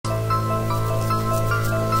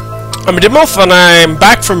I'm Dimulf, and I'm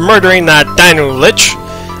back from murdering that Dino Lich,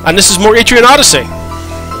 and this is more Etrian Odyssey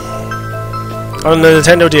on the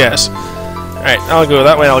Nintendo DS. Alright, I'll go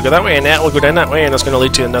that way, I'll go that way, and that will go down that way, and that's going to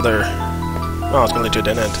lead to another... Oh, it's going to lead to a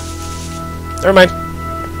dead end. Never mind.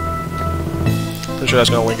 Pretty sure that's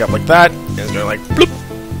going to link up like that, and it's going to like... bloop!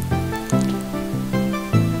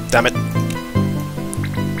 Damn it.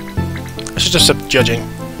 I should just stop judging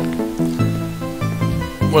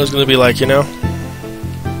what it's going to be like, you know?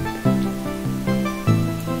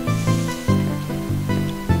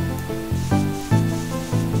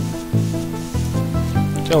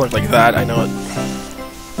 Don't look like that, I know it.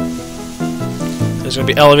 There's gonna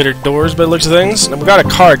be elevator doors by the looks of things. And we got a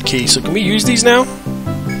card key, so can we use these now?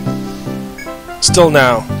 Still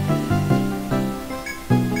now.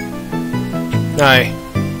 Aye.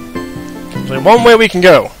 There's only one way we can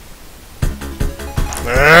go.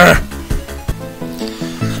 Alright,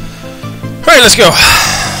 let's go.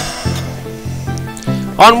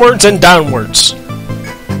 Onwards and downwards.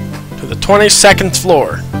 To the 22nd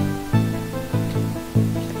floor.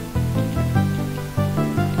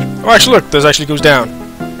 Oh, actually, look, this actually goes down.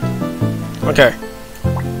 Okay.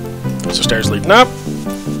 There's the stairs leading up.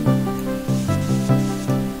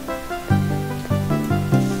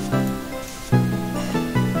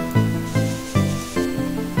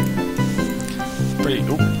 Pretty...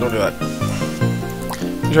 Oop, don't do that.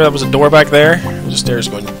 I'm sure that was a door back there. There's the stairs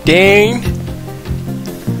going down.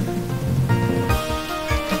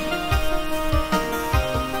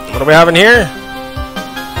 What do we have in here?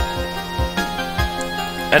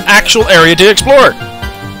 An actual area to explore!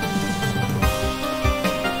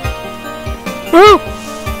 Woo!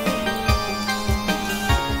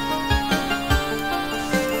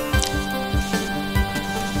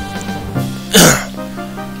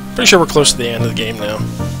 Pretty sure we're close to the end of the game now.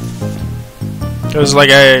 Because, like,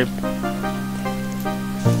 I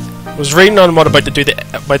was reading on what about to do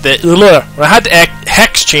when I had the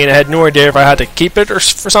hex chain, I had no idea if I had to keep it or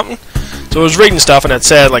for something. So I was reading stuff and it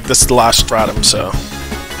said, like, this is the last stratum, so...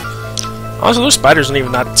 Also, those spiders aren't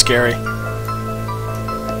even that scary.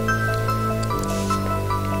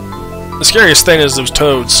 The scariest thing is those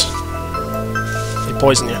toads. They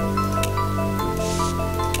poison you.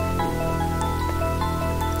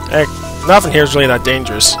 Heck, nothing here is really that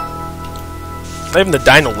dangerous. Not even the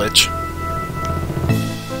Dino Lich.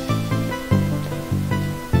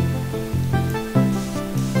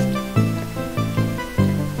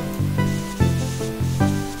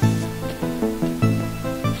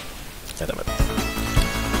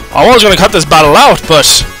 I was going to cut this battle out, but...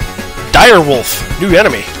 Direwolf, new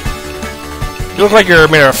enemy. You look like you're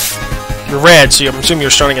made of... You're red, so I'm assuming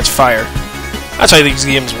you're strong against fire. That's how these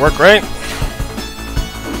games work, right?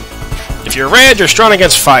 If you're red, you're strong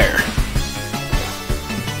against fire.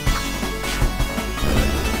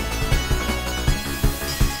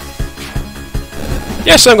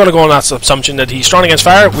 Yes, I'm going to go on that assumption that he's strong against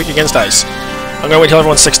fire, weak against ice. I'm going to wait till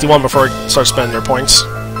everyone's 61 before I start spending their points.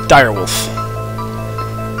 Direwolf.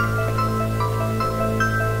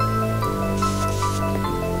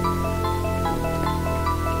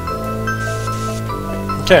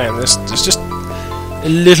 Okay, and this is just a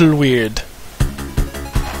little weird.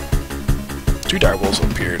 2 direwolves have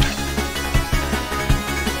appeared.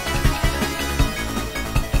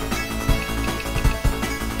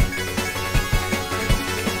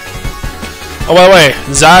 Oh, by the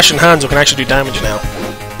way, Zash and Hanzo can actually do damage now.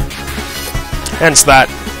 Hence that.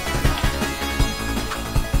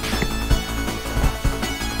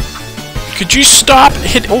 Could you stop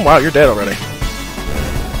hitting? Oh wow, you're dead already.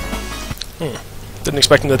 Didn't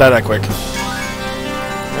expect him to die that quick.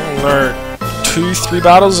 Another 2-3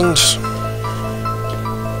 battles and...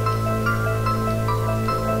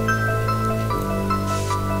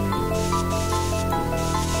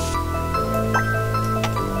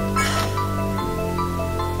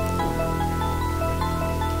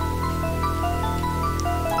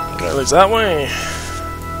 Okay, at least that way.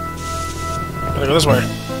 Gotta go this way.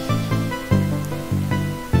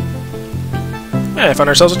 Yeah, I found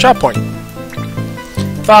ourselves a chop point.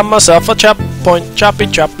 Found myself a chop point, choppy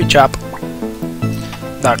choppy chop.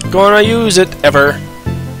 Not gonna use it ever.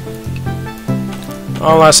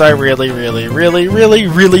 Unless I really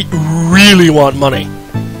want money.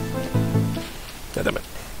 God damn it.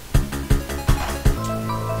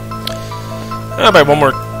 About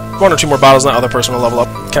one or two more battles and that other person will level up.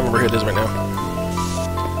 Can't remember who it is right now.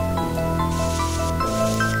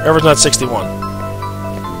 Whoever's not 61.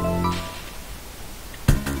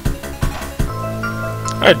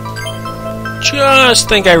 I just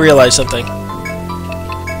think I realized something.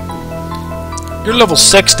 You're level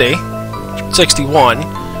 60. 61.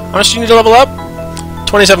 How much do you need to level up?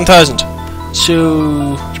 27,000.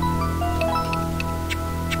 So...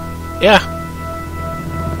 yeah.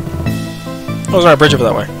 Oh, there's not a bridge over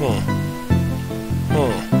that way.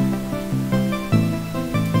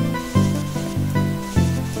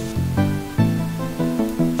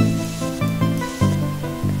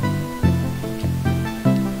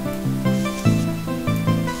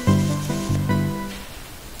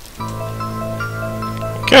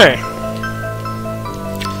 Okay.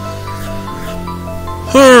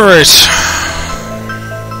 Alright.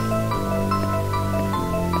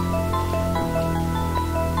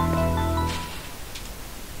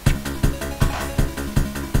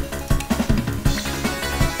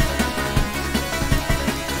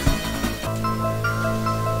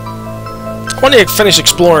 I want to finish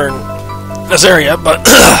exploring this area, but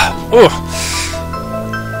oh,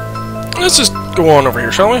 let's just go on over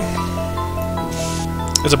here, shall we?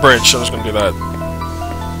 There's a bridge, so I'm just going to do that.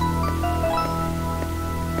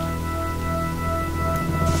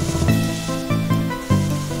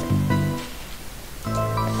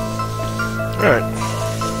 Alright.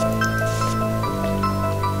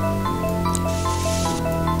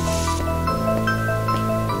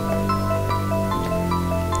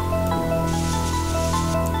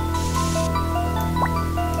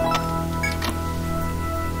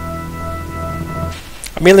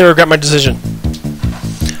 I immediately regret my decision.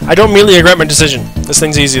 I don't immediately regret my decision. This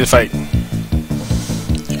thing's easy to fight.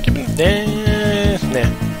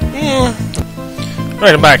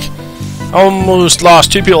 Right, I'm back. Almost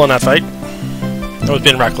lost 2 people in that fight. I was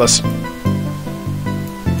being reckless.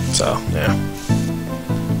 So, yeah.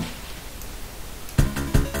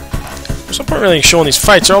 There's no point really showing these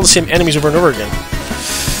fights. They're all the same enemies over and over again.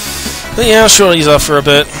 But yeah, I'll show these off for a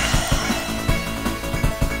bit.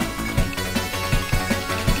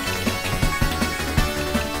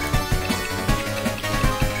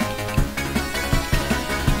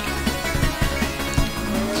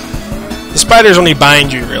 The spiders only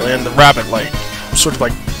bind you, really, and the rabbit, like, sort of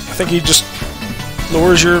like, I think he just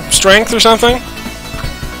lowers your strength or something.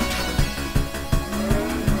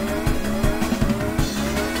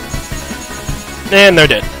 And they're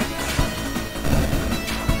dead.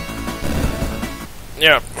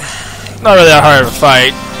 Yeah. Not really that hard of a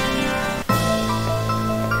fight.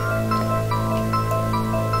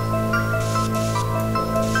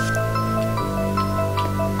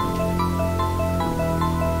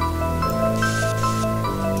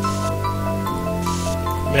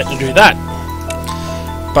 Meant to do that.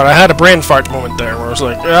 But I had a brain fart moment there where I was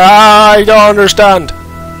like, I don't understand.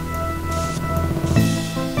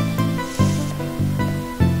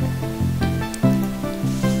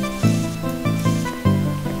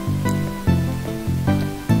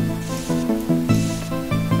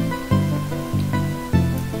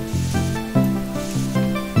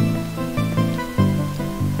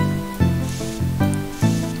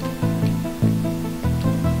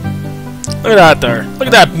 Look at that there. Look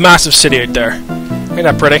at that massive city out there. Ain't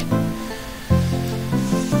that pretty?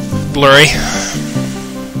 Blurry.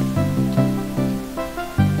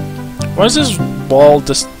 Why is this wall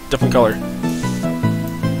this different color?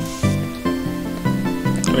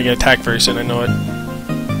 I'm gonna get attacked very soon, I know it.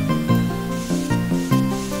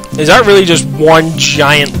 Is that really just one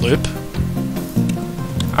giant loop?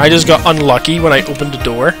 I just got unlucky when I opened the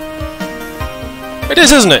door. It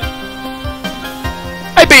is, isn't it?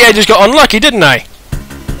 I bet I just got unlucky, didn't I?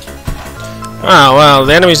 Oh, well,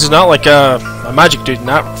 the enemies is not like a magic dude in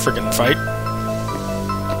that friggin' fight.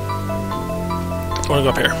 I wanna go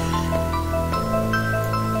up here.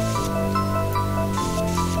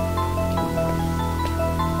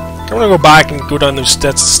 I wanna go back and go down those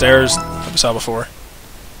sets of stairs that we saw before.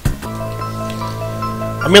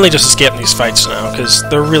 I'm mainly just escaping these fights now, because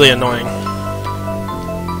they're really annoying.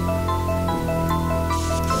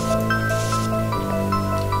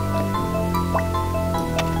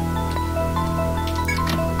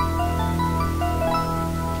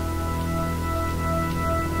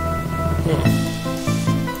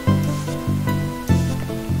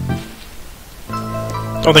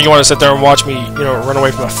 I don't think you want to sit there and watch me, you know, run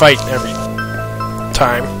away from a fight every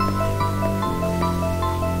time.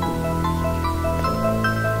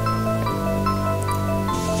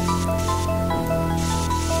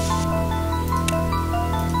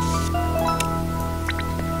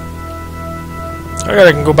 Alright,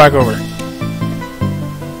 I can go back over.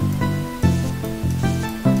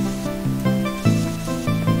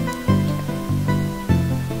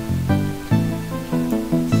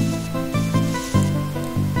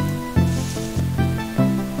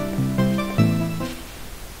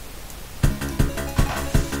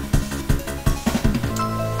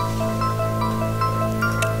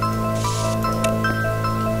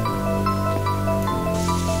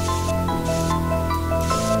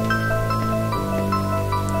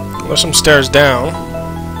 There's some stairs down.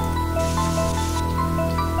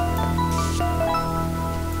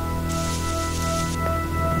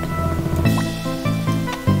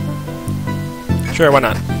 Sure, why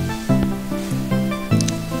not?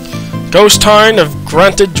 Ghost Town of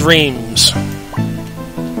Granted Dreams.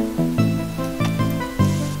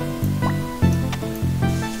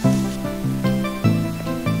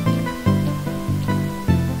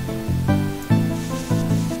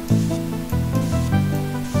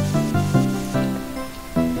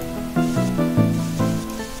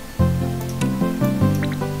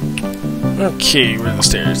 Okay, where are the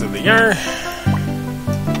stairs? There they are.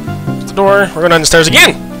 There's the door. We're going down the stairs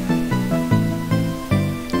again!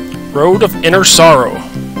 Road of Inner Sorrow.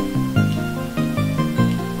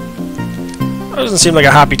 That doesn't seem like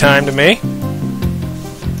a happy time to me.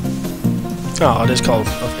 Oh, it is called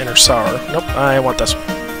of Inner Sorrow. Nope, I want this one.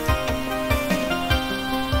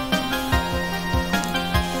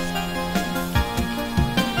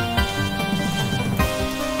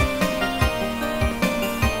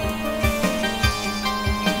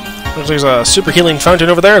 There's a super healing fountain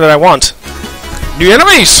over there that I want. New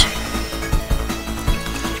enemies!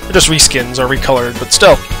 They're just reskins or recolored, but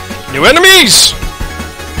still. New enemies!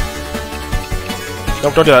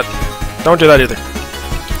 Nope, don't do that. Don't do that either.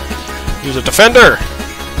 Use a defender.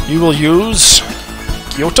 You will use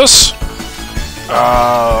Gyotus.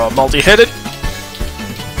 Multi-headed.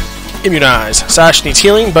 Immunize. Sash needs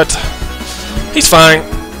healing, but he's fine.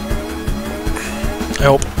 I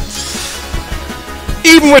hope.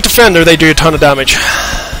 Even with defender, they do a ton of damage.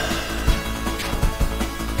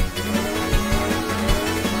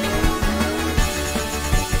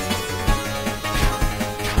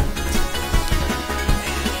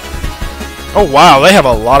 Oh wow, they have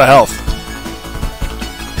a lot of health.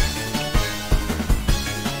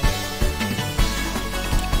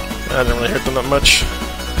 I didn't really hurt them that much.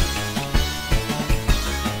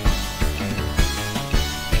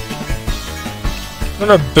 I'm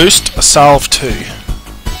gonna boost a salve too.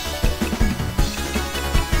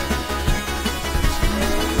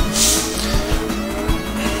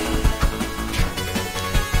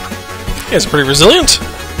 Yeah, it's pretty resilient.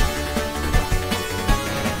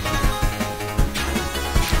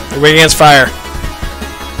 They're weak against fire.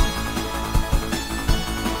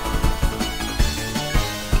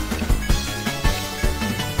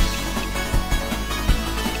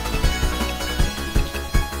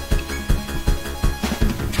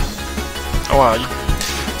 Oh wow.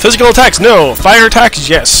 Physical attacks, no. Fire attacks,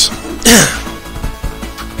 yes.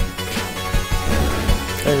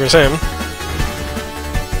 There goes him.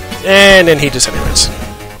 And then he disintegrates.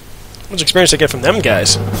 How much experience I get from them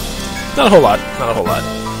guys? Not a whole lot. Not a whole lot.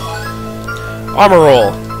 Armor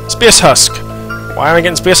roll. Space Husk. Why am I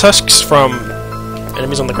getting Space Husks from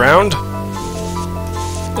enemies on the ground?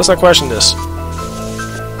 Let's not question this.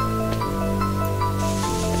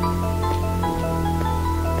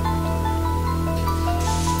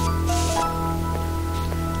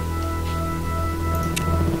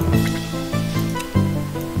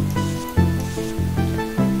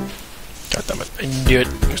 God damn it. I knew it.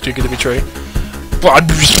 It was too good to be true. Blah,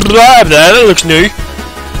 blah, blah, that looks new.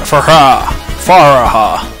 Farha.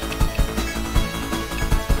 Farha.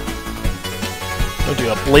 We'll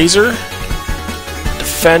do a Blazer,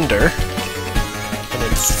 Defender, an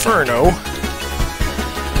Inferno,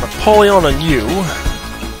 Napoleon on you,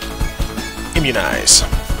 Immunize.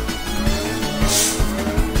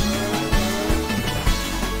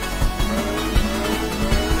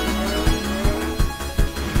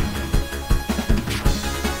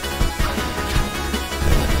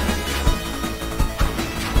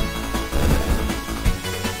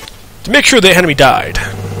 To make sure the enemy died.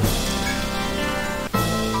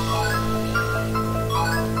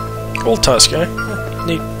 Gold Tusk, eh?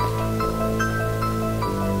 Neat.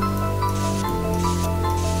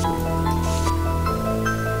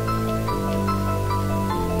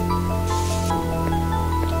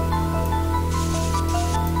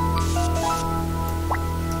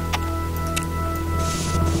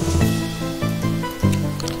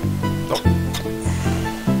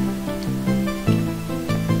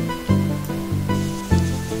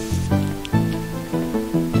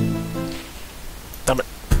 Damn it.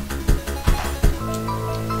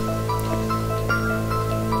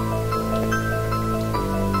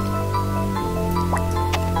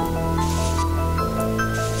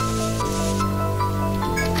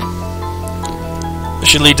 This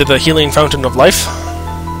should lead to the healing fountain of life.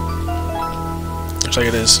 Looks like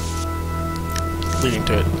it is. Leading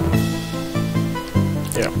to it.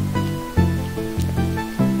 Yeah.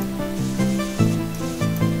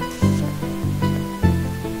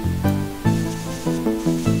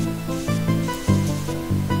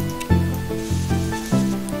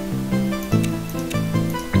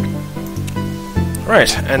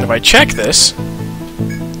 Right, and if I check this,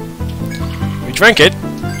 we drink it,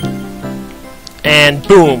 and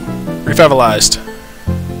boom, revitalized.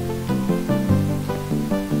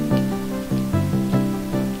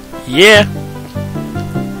 Yeah.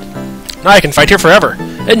 Now I can fight here forever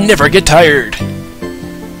and never get tired.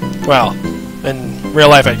 Well, in real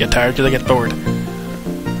life I'd get tired because I get bored.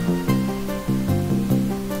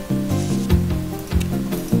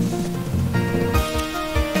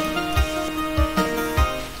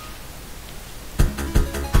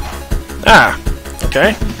 Ah,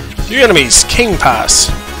 okay. New enemies, King Pass.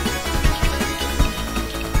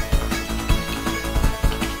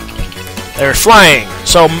 They're flying,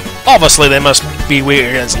 so obviously they must be weak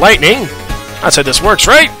against lightning. That's how this works,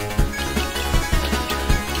 right?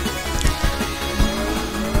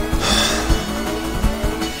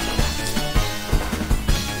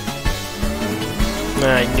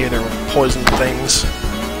 I knew there were poison things.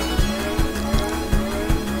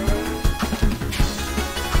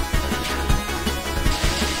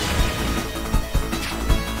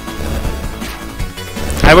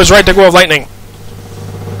 I was right to go with lightning.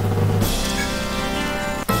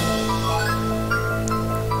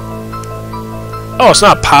 Oh, it's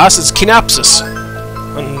not pass, it's kinapsis.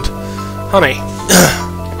 And honey.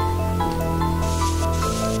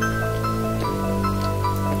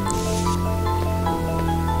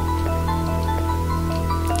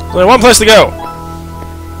 Only one place to go.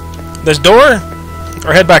 This door,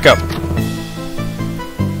 or head back up.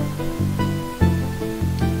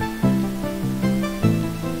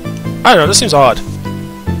 I don't know, this seems odd.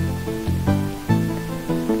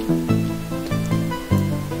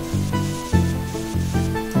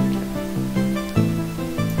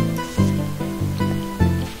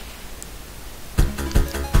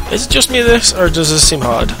 Is it just me this, or does this seem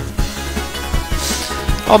odd?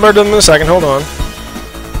 I'll murder them in a second, hold on.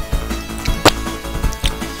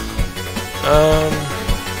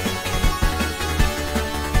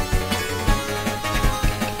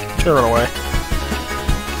 I'm gonna run away.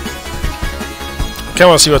 I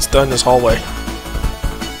want to see what's done in this hallway.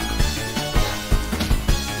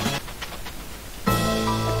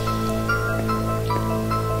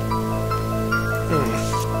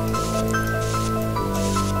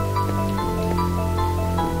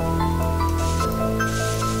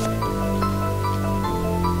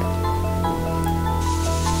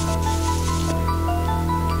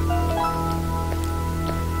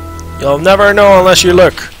 You'll never know unless you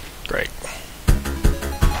look. Great.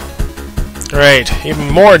 Great. Even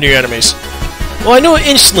more new enemies. Well, I know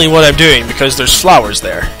instantly what I'm doing because there's flowers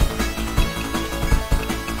there.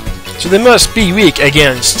 So they must be weak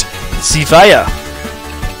against Zivaya.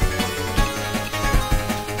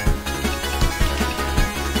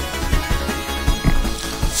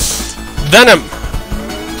 Venom!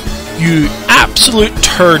 You absolute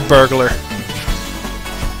turd burglar.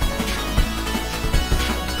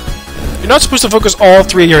 You're not supposed to focus all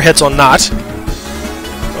three of your hits on that.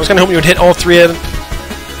 I was gonna hope you would hit all three of them.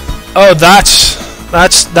 Oh,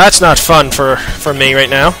 that's not fun for me right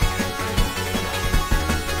now.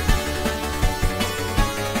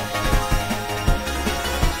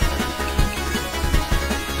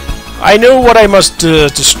 I know what I must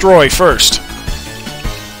destroy first.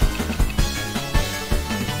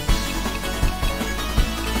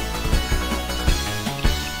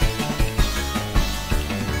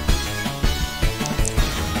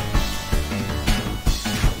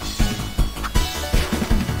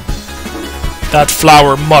 That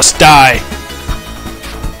flower must die.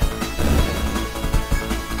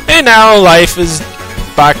 And now life is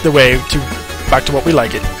back to what we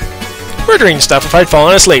like it. Murdering stuff if I'd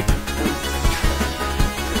fallen asleep.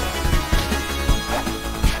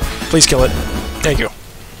 Please kill it. Thank you.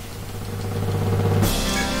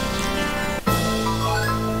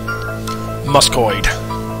 Muscoid.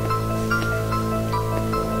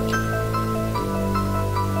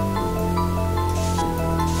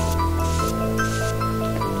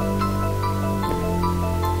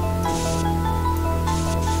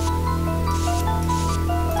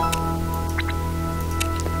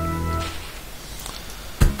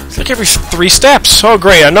 It's like every 3 steps. Oh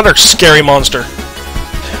great, another scary monster.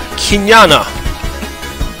 Kinyana.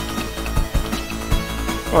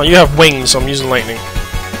 Oh, you have wings, so I'm using lightning.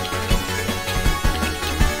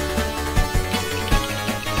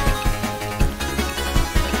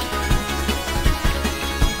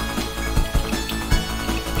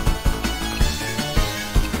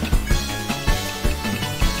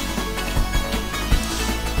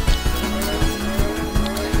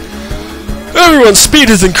 Everyone's speed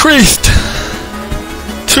is increased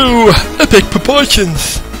to epic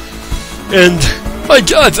proportions. And my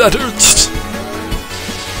god, that hurts.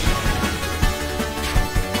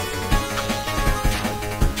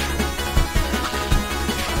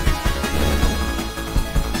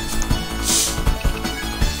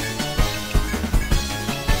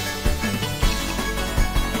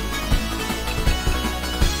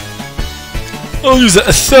 I'll use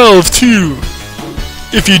a salve too,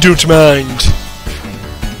 if you don't mind.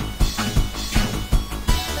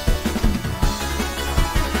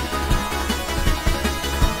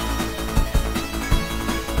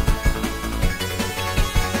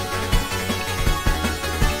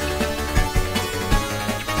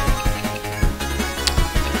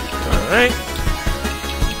 Alright.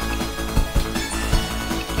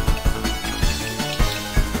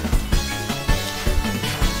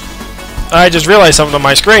 I just realized something on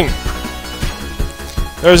my screen.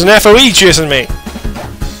 There's an FOE chasing me.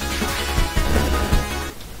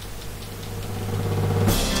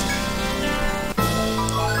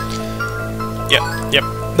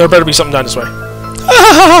 Yep. There better be something down this way.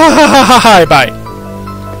 Bye.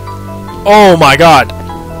 Oh my god.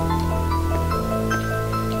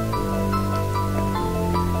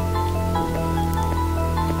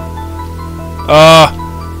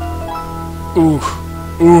 Oof.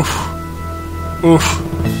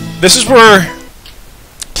 This is where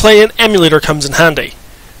playing an emulator comes in handy.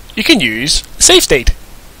 You can use the save state.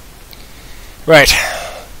 Right.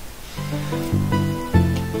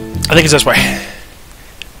 I think it's this way.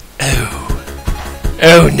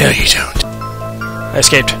 Oh no you don't. I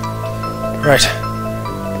escaped. Right.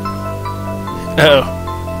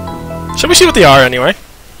 Uh-oh. Shall we see what they are anyway?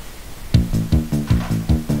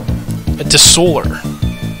 A dissoler.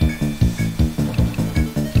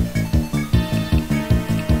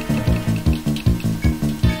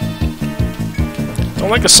 Don't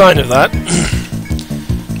like the sign of that.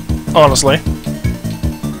 Honestly.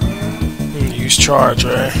 Use charge,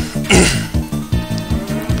 right?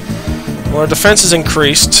 Well, our defense is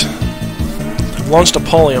increased. I've launched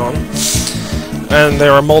Apollyon. And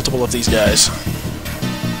there are multiple of these guys.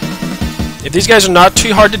 If these guys are not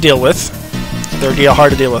too hard to deal with, they're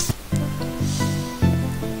hard to deal with.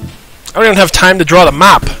 I don't even have time to draw the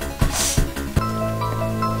map.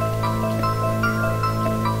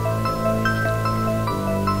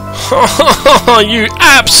 You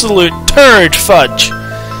absolute turd fudge!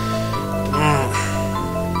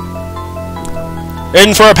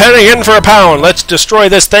 In for a penny, in for a pound. Let's destroy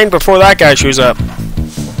this thing before that guy shows up.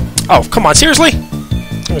 Oh, come on, seriously?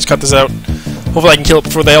 Let's cut this out. Hopefully I can kill it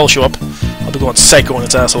before they all show up. I'll be going psycho on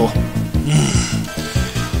its asshole.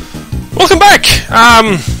 Welcome back!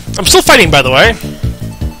 I'm still fighting, by the way.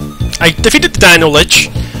 I defeated the Dino Lich,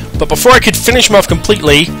 but before I could finish him off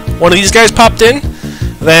completely, one of these guys popped in.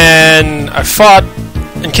 Then I fought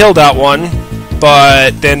and killed that one,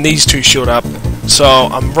 but then these two showed up. So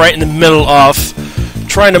I'm right in the middle of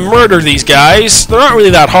trying to murder these guys. They're not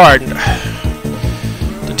really that hard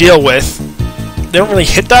to deal with. They don't really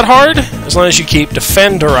hit that hard, as long as you keep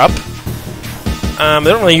Defender up.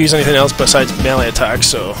 They don't really use anything else besides melee attacks,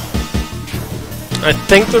 so... I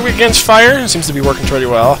think they're weak against fire. It seems to be working pretty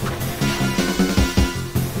well.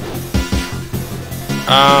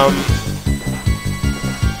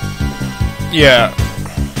 Yeah.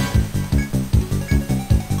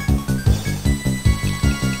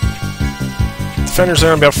 Defenders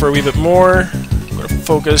there, I'm about for a wee bit more. I'm going to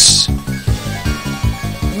focus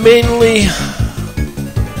mainly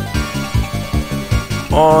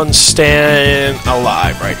on staying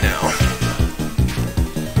alive right now.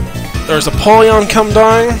 There's Apollyon come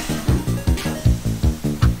down.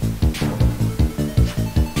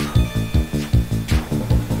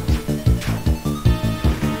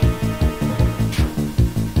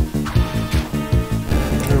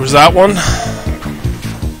 There was that one.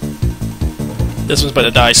 This one's about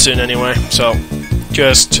to die soon anyway, so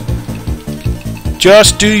just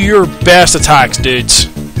do your best attacks, dudes.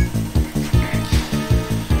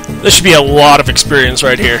 This should be a lot of experience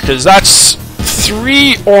right here, because that's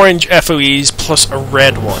 3 orange FOEs plus a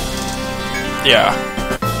red one. Yeah.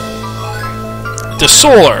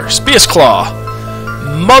 Dissoler, Space Claw,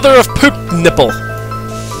 Mother of Poop Nipple.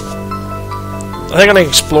 I think I'm gonna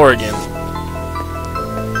explore again.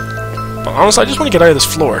 But honestly, I just want to get out of this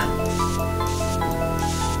floor.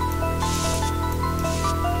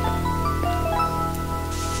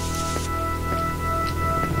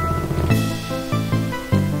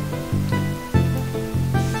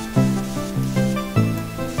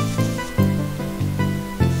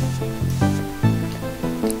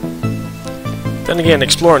 Then again,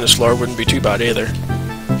 exploring this floor wouldn't be too bad either.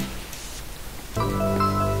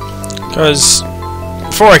 Because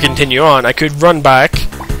before I continue on, I could run back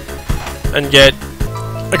and get...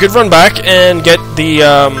 the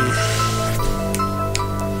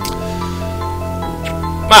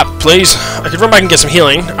map, please. I could run back and get some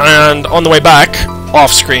healing, and on the way back,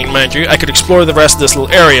 off screen, mind you, I could explore the rest of this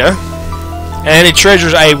little area. Any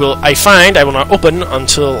treasures I find, I will not open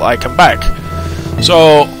until I come back.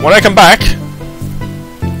 So when I come back,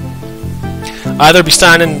 either be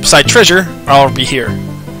standing beside treasure, or I'll be here.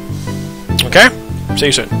 Okay? See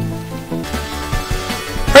you soon.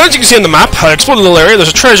 Well, as you can see on the map, I explored a little area. There's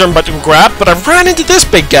a treasure I'm about to grab, but I've ran into this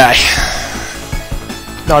big guy.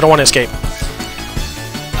 No, I don't want to escape.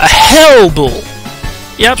 A hell bull.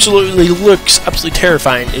 He absolutely looks absolutely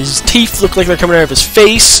terrifying. His teeth look like they're coming out of his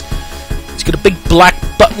face. He's got a big black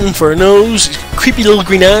button for a nose. He's got creepy little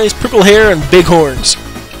green eyes, purple hair, and big horns.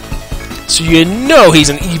 So you know he's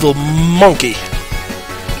an evil monkey.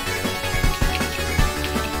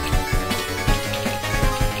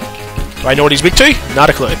 Do I know what he's weak to? Not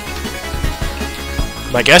a clue.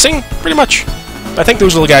 Am I guessing? Pretty much. I think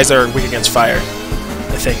those little guys that are weak against fire.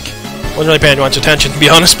 I think. Wasn't really paying much attention, to be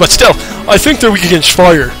honest, but still, I think they're weak against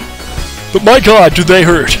fire. But my god, do they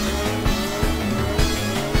hurt.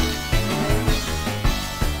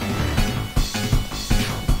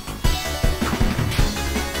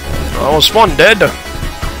 Almost one dead.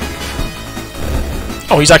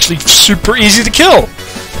 Oh, he's actually super easy to kill.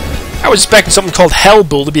 I was expecting something called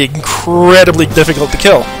Hellbull to be incredibly difficult to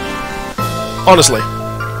kill. Honestly.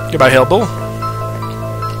 Goodbye, Hellbull.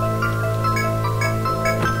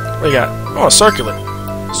 What do you got? Oh, a circlet.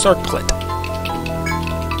 Circlet.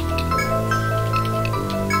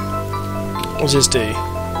 What's this do?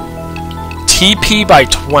 TP by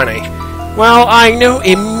 20. Well, I know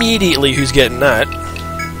immediately who's getting that.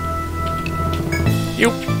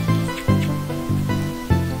 You.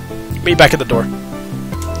 Me back at the door.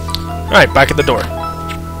 Alright, back at the door.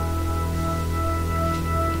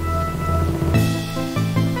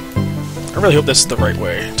 I really hope this is the right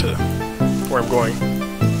way to where I'm going.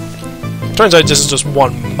 Turns out this is just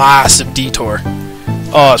one massive detour.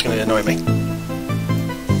 Oh, it's going to annoy me.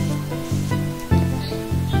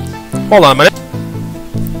 Hold on a minute.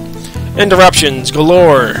 Interruptions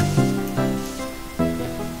galore.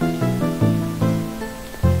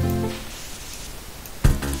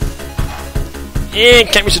 And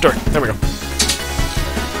can't reach the door. There we go.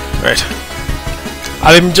 Right.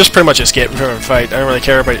 I'm just pretty much escaping from a fight. I don't really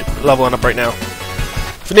care about leveling up right now.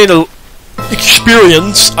 If I need a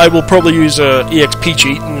experience, I will probably use a EXP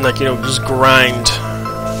cheat and, like, you know, just grind.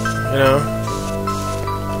 You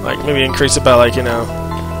know? Like, maybe increase it by, like, you know.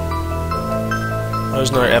 There's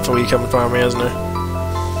another FOE coming from me, isn't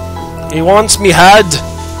there? He wants me head.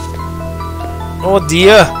 Oh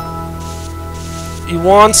dear. He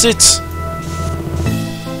wants it.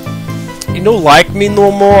 He don't like me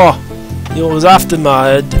no more. He was after my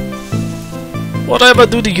head. Whatever I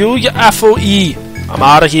do to you, you FOE. I'm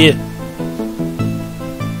out of here.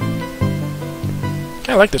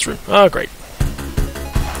 I like this room. Oh, great.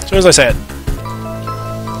 As soon as I say it.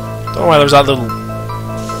 Don't know why there's that little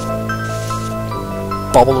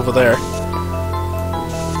bubble over there.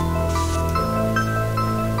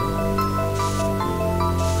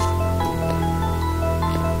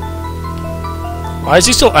 Why is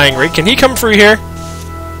he still angry? Can he come through here?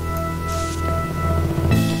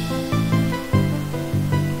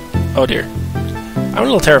 Oh dear. I'm a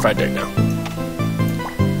little terrified right now.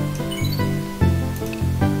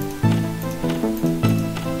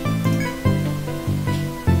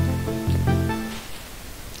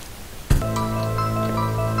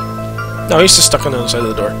 No, he's just stuck on the other side of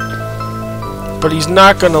the door. But he's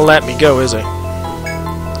not going to let me go, is he?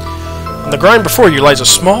 On the ground before you lies a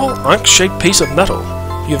small, onyx-shaped piece of metal.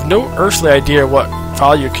 You have no earthly idea what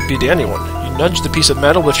value it could be to anyone. You nudge the piece of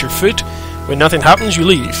metal with your foot. When nothing happens, you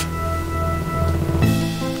leave.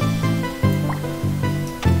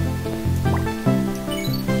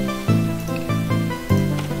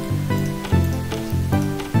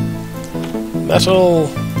 Metal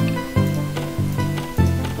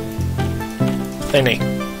thingy.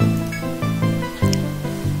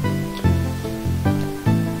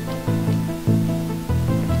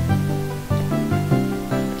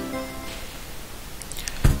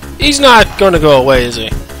 He's not going to go away, is he?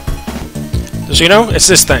 Does he know? It's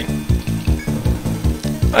this thing.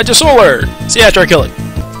 I just solar. See after I kill it.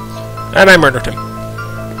 And I murdered him.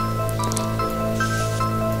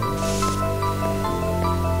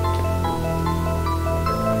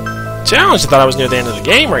 See, I honestly thought I was near the end of the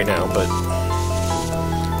game right now, but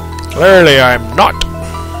clearly I'm not.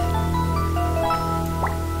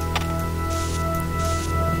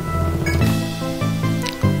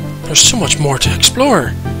 There's so much more to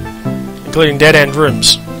explore, including dead-end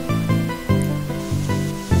rooms.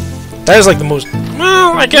 That is like the most...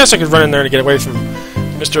 Well, I guess I could run in there to get away from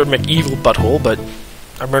Mr. McEvil Butthole, but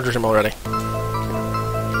I murdered him already.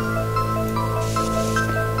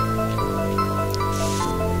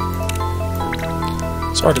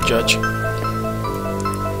 It's hard to judge.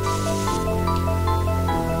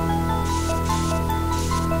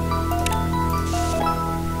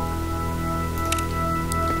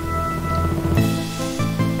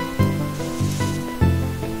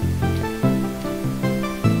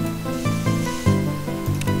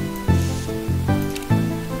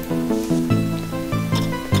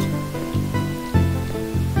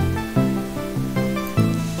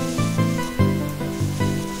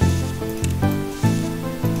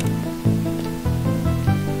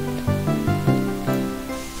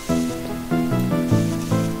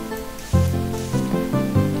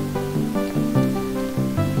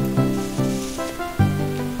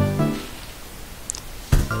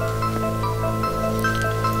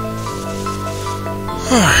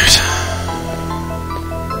 Alright.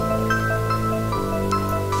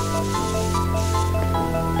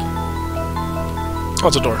 Oh,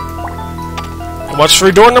 it's a door. And what's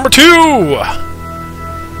for door number 2?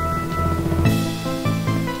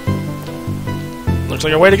 Looks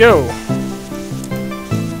like a way to go.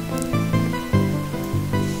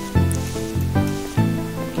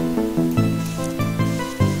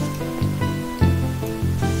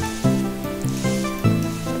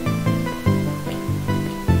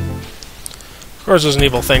 Of course there's an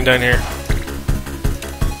evil thing down here.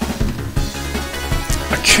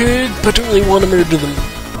 I could, but don't really want to murder them.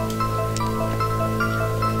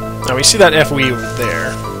 Now we see that FOE over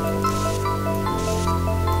there.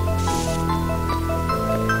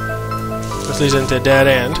 This leads into a dead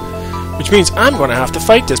end, which means I'm going to have to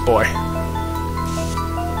fight this boy.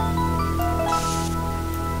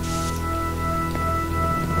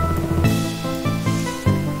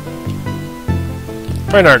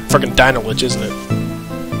 Probably our fucking dino lich, isn't it?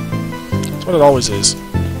 That's what it always is.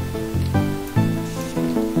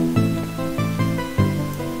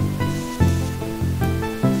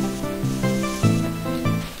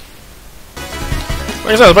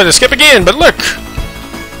 Like I said, I was about to skip again, but look!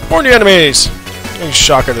 More new enemies! A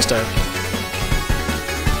shocker this time.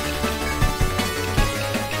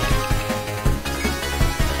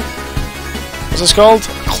 What's this called?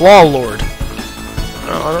 Claw Lord.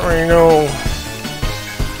 Well, I don't really know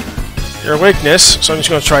your weakness, so I'm just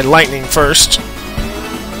going to try lightning first.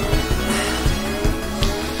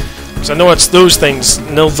 Because I know it's those things,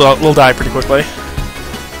 and they'll die pretty quickly.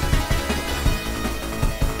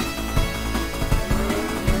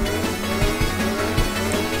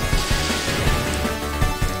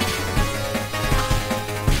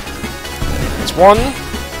 That's 1.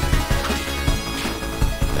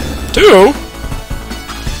 2.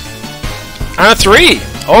 And a 3.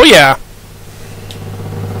 Oh yeah.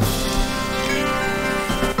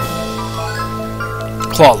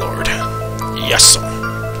 Claw Lord. Yes.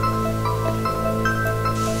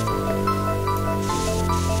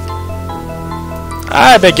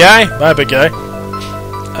 Hi, big guy. Bye, big guy.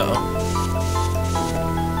 Uh-oh.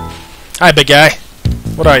 Hi, big guy.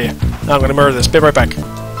 What are you? I'm gonna murder this. Be right back.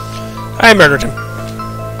 I murdered him.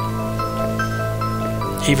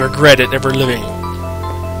 He regretted ever living.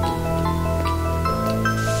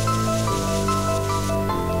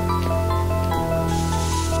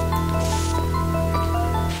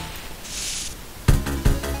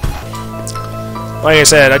 Like I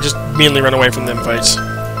said, I just immediately run away from them fights.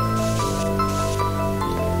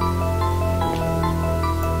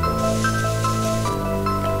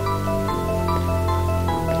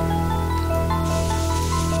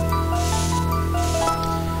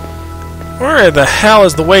 Where the hell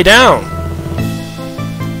is the way down?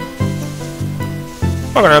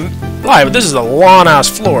 I'm not gonna lie, but this is a long-ass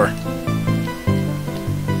floor.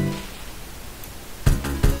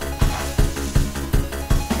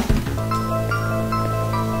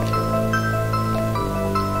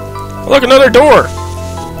 Look, another door!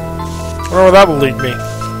 I wonder where that will lead me.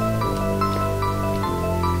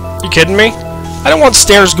 You kidding me? I don't want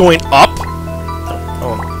stairs going up!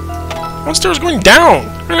 Oh. I want stairs going down!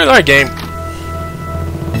 Look at that game.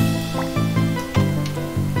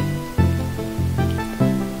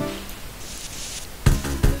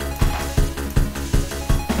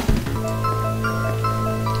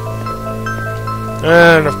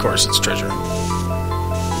 And of course it's treasure.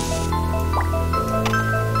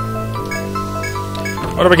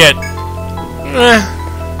 What do we get?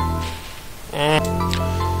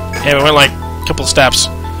 Yeah, we went like a couple steps.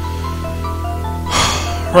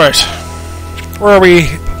 Right. Where are we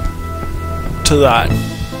to that?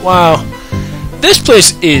 Wow. This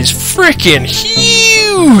place is freaking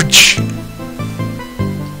huge!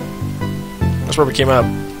 That's where we came up.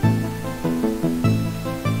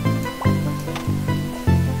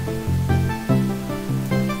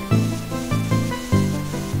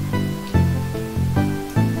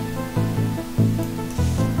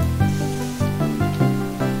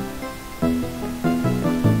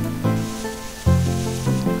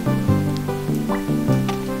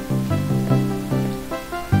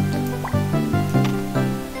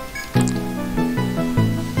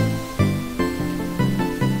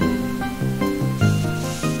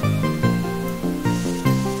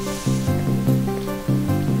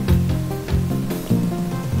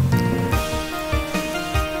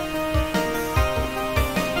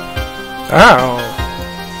 Oh.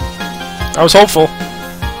 I was hopeful.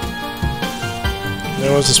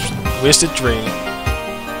 There was this wasted dream.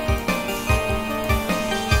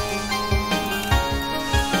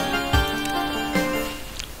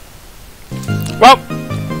 Well,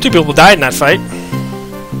 2 people died in that fight.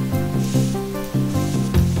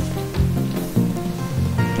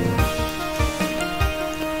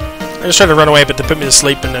 just tried to run away, but they put me to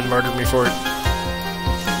sleep and then murdered me for it.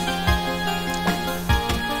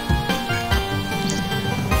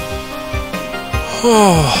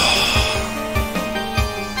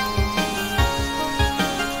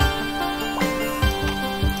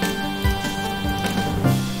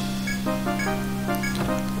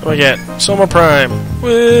 What do I get? Soma Prime.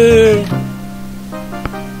 Woo!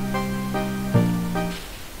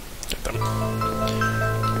 Get them.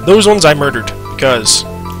 Those ones I murdered because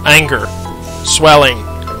anger, swelling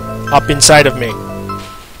up inside of me.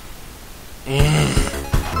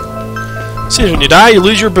 Seems when you die, you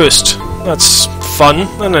lose your boost. That's fun,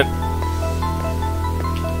 isn't it?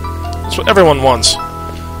 That's what everyone wants.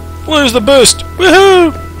 Lose the boost!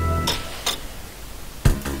 Woohoo!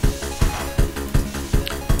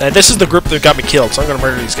 Now, this is the group that got me killed, so I'm gonna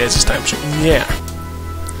murder these guys this time. So, yeah.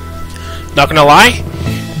 Not gonna lie,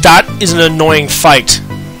 that is an annoying fight.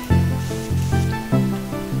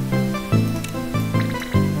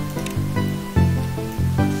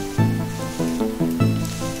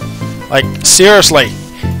 Like, seriously,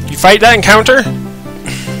 you fight that encounter?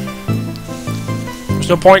 There's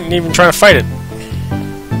no point in even trying to fight it.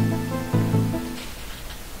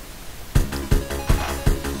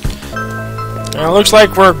 Now, it looks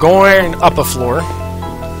like we're going up a floor.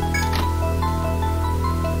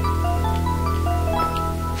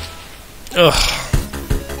 Ugh.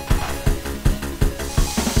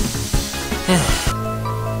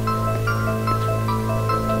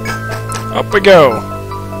 Up we go.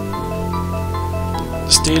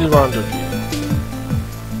 State of rendezvous.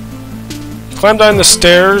 Climb down the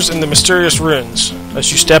stairs in the mysterious ruins.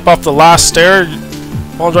 As you step off the last stair,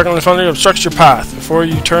 one dragon in front of you obstructs your path. Before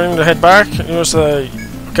you turn to head back, you notice the...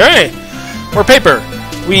 Okay! More paper!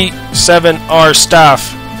 We 7 are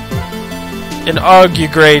staff.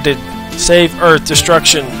 Inaugurated. Save Earth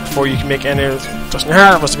destruction before you can make any... Doesn't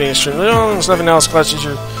have must be extremely... Oh, there's nothing else. Clutches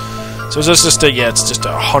your... So is this just a... Yeah, it's just a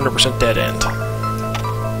 100% dead end.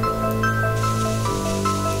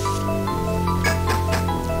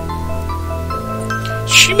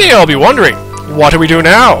 You may all be wondering, what do we do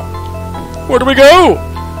now? Where do we go?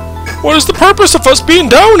 What is the purpose of us being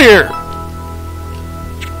down here?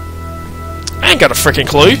 I ain't got a freaking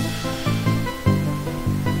clue.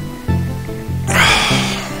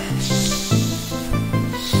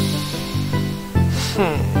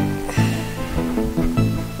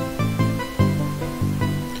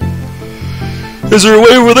 Is there a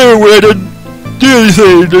way over there where I didn't do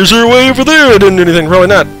anything? Is there a way over there I didn't do anything? Probably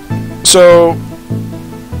not. So...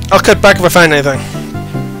 I'll cut back if I find anything.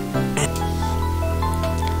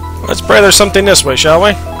 Let's pray there's something this way, shall we?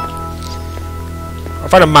 I'll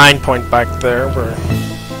find a mine point back there where...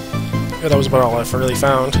 Yeah, that was about all I really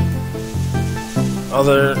found.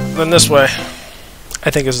 Other than this way. I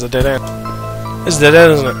think this is a dead end. This is a dead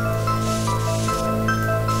end, isn't it?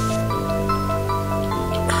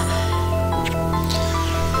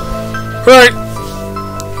 Right.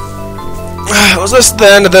 Well, this is the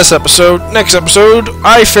end of this episode. Next episode,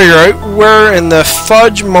 I figure out where in the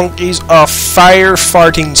fudge monkeys of fire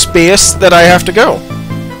farting space that I have to go.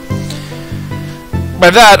 By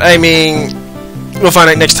that, I mean, we'll find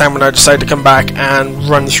out next time when I decide to come back and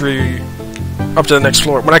run through up to the next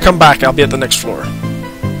floor. When I come back, I'll be at the next floor.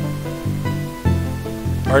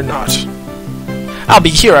 Or not. I'll be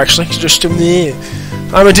here, actually. Just me.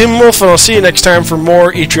 I'm a Dim Wolf, and I'll see you next time for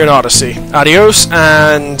more Etrian Odyssey. Adios,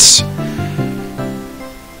 and...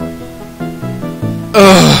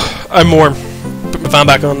 I'm warm. Put my fan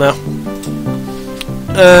back on now.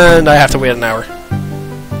 And I have to wait an hour.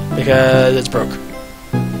 Because it's broke.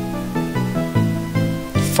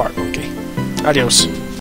 Fart monkey. Adios.